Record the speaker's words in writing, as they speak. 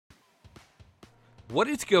What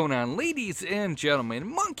is going on, ladies and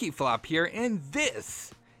gentlemen? MonkeyFlop here, and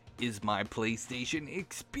this is my PlayStation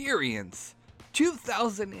Experience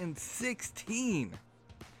 2016.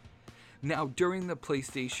 Now, during the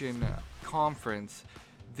PlayStation conference,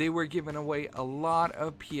 they were giving away a lot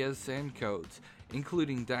of PSN codes,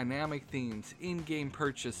 including dynamic themes, in-game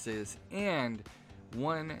purchases, and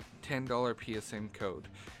one $10 PSN code.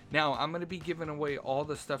 Now, I'm going to be giving away all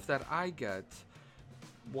the stuff that I got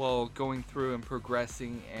while going through and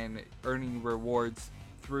progressing and earning rewards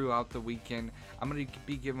throughout the weekend. I'm going to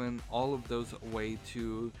be giving all of those away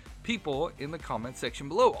to people in the comment section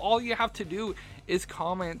below. All you have to do is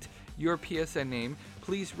comment your PSN name.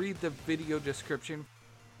 Please read the video description,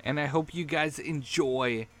 and I hope you guys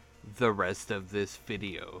enjoy the rest of this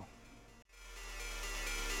video.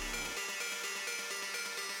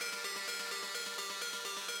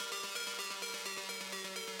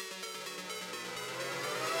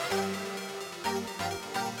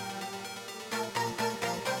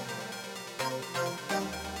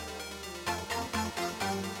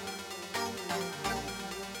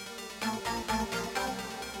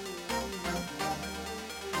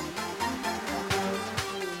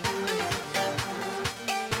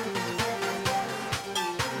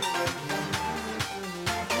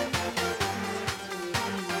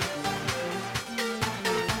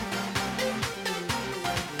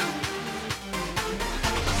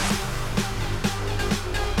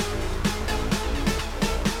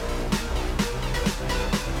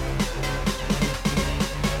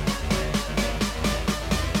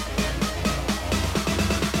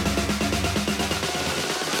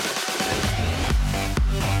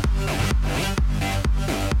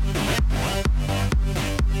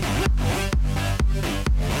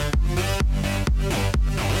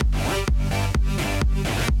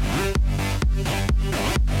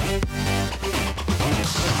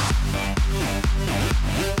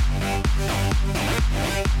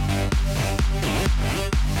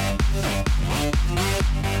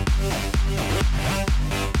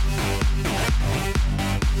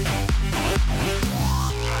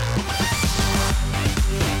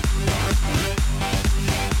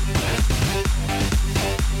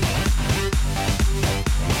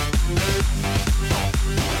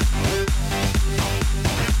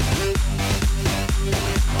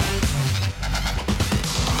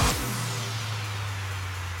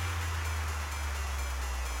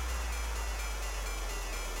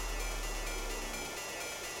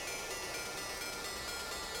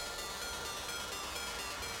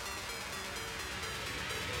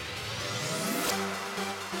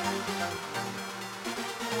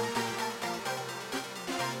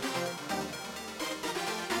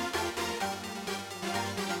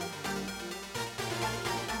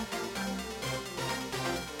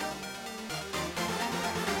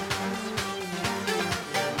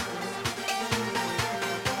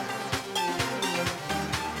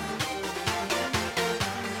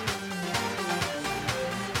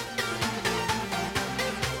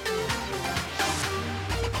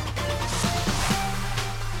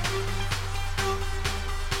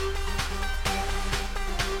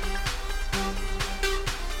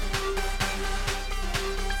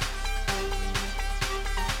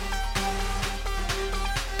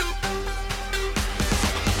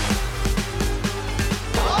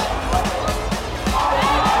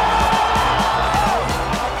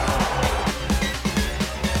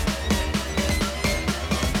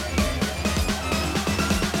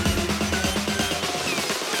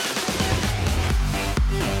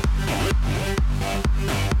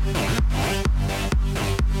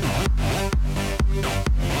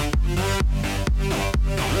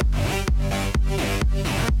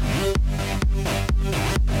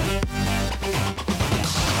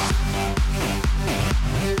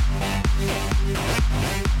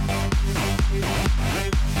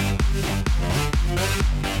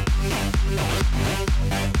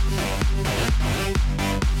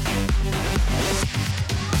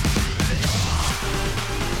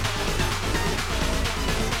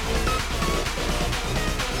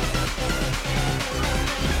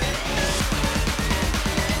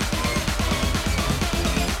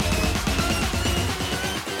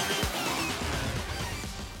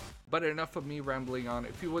 But enough of me rambling on.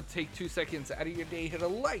 If you would take 2 seconds out of your day, hit a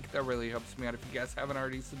like. That really helps me out. If you guys haven't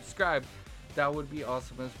already subscribed, that would be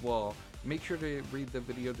awesome as well. Make sure to read the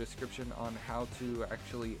video description on how to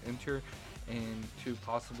actually enter and to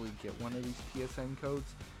possibly get one of these PSN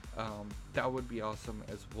codes. That would be awesome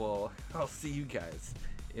as well. I'll see you guys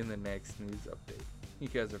in the next news update. You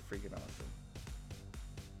guys are freaking awesome.